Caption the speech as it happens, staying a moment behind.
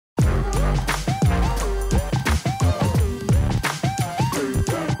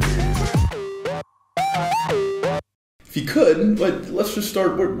If you could, let's just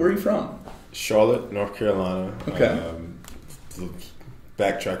start. Where are you from? Charlotte, North Carolina. Okay. To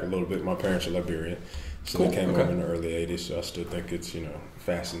backtrack a little bit, my parents are Liberian, so Cool. they came Okay. over in the early '80s. So I still think it's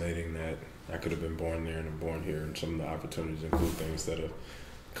fascinating that I could have been born there and I'm born here, and some of the opportunities include things that have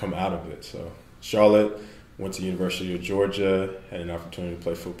come out of it. So Charlotte, went to University of Georgia, had an opportunity to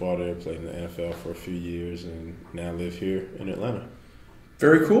play football there, played in the NFL for a few years, and now live here in Atlanta.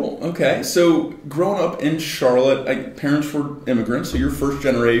 Very cool. Okay, so growing up in Charlotte, parents were immigrants, so you're first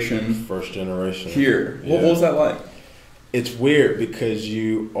generation First generation here. Yeah. What was that like? It's weird because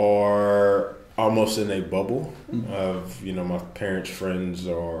you are almost in a bubble of, my parents' friends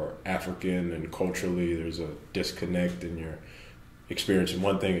are African, and culturally there's a disconnect, and you're experiencing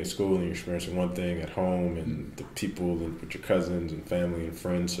one thing at school and you're experiencing one thing at home, and the people with your cousins and family and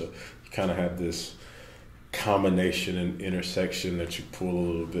friends. So you kind of have this combination and intersection that you pull a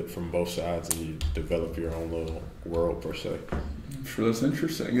little bit from both sides, and you develop your own little world per se. I'm sure that's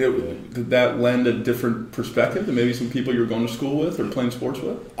interesting. Did that lend a different perspective than maybe some people you were going to school with or playing sports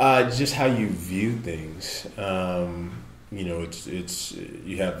with? Just how you view things. It's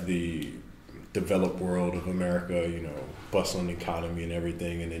you have the developed world of America, bustling economy and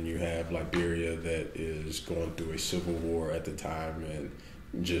everything, and then you have Liberia that is going through a civil war at the time, and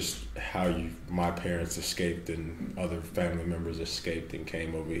just how my parents escaped and other family members escaped and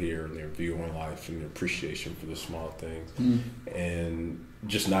came over here, and their view on life and their appreciation for the small things, and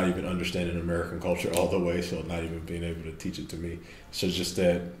just not even understanding American culture all the way, so not even being able to teach it to me. So just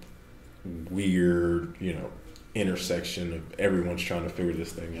that weird, intersection of everyone's trying to figure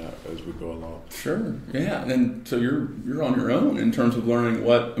this thing out as we go along. Sure, yeah. And so you're on your own in terms of learning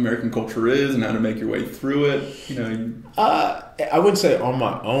what American culture is and how to make your way through it. I wouldn't say on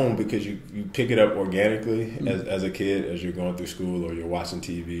my own, because you pick it up organically as a kid, as you're going through school or you're watching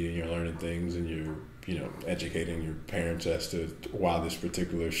TV and you're learning things, and you're educating your parents as to why this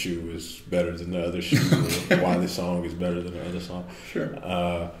particular shoe is better than the other shoe, or why this song is better than the other song.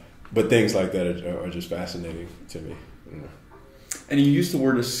 Sure. But things like that are just fascinating to me. And you used the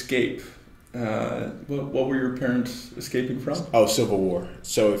word escape. What were your parents escaping from? Oh, Civil War.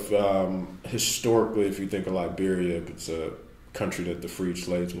 So if historically, if you think of Liberia, it's a country that the freed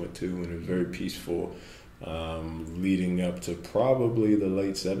slaves went to, and it was very peaceful, leading up to probably the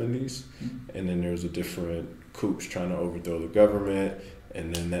late 70s. And then there was a different coups trying to overthrow the government,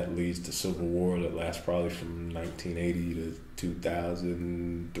 and then that leads to Civil War that lasts probably from 1980 to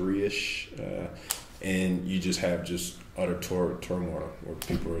 2003-ish. And you just have utter turmoil where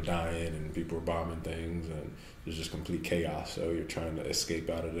people are dying and people are bombing things, and there's just complete chaos. So you're trying to escape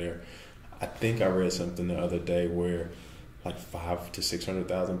out of there. I think I read something the other day where 500,000 to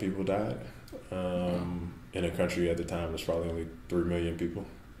 600,000 people died in a country at the time that's probably only 3 million people.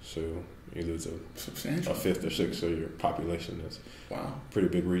 So you lose a fifth or sixth of your population. That's pretty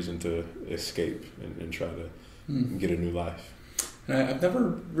big reason to escape and try to get a new life. And I've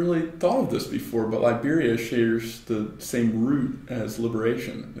never really thought of this before, but Liberia shares the same root as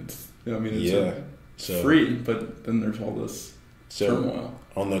liberation. It's free, but then there's all this turmoil.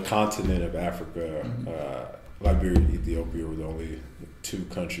 On the continent of Africa, Liberia and Ethiopia were the only two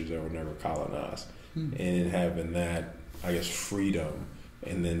countries that were never colonized. And in having that, I guess, freedom,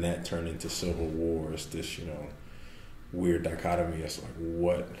 and then that turned into civil war, it's this, weird dichotomy. It's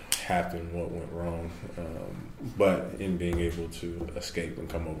what happened, what went wrong. But in being able to escape and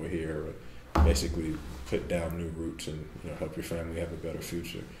come over here, basically put down new roots and help your family have a better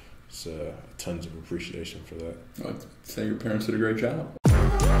future. It's tons of appreciation for that. I'd say your parents did a great job.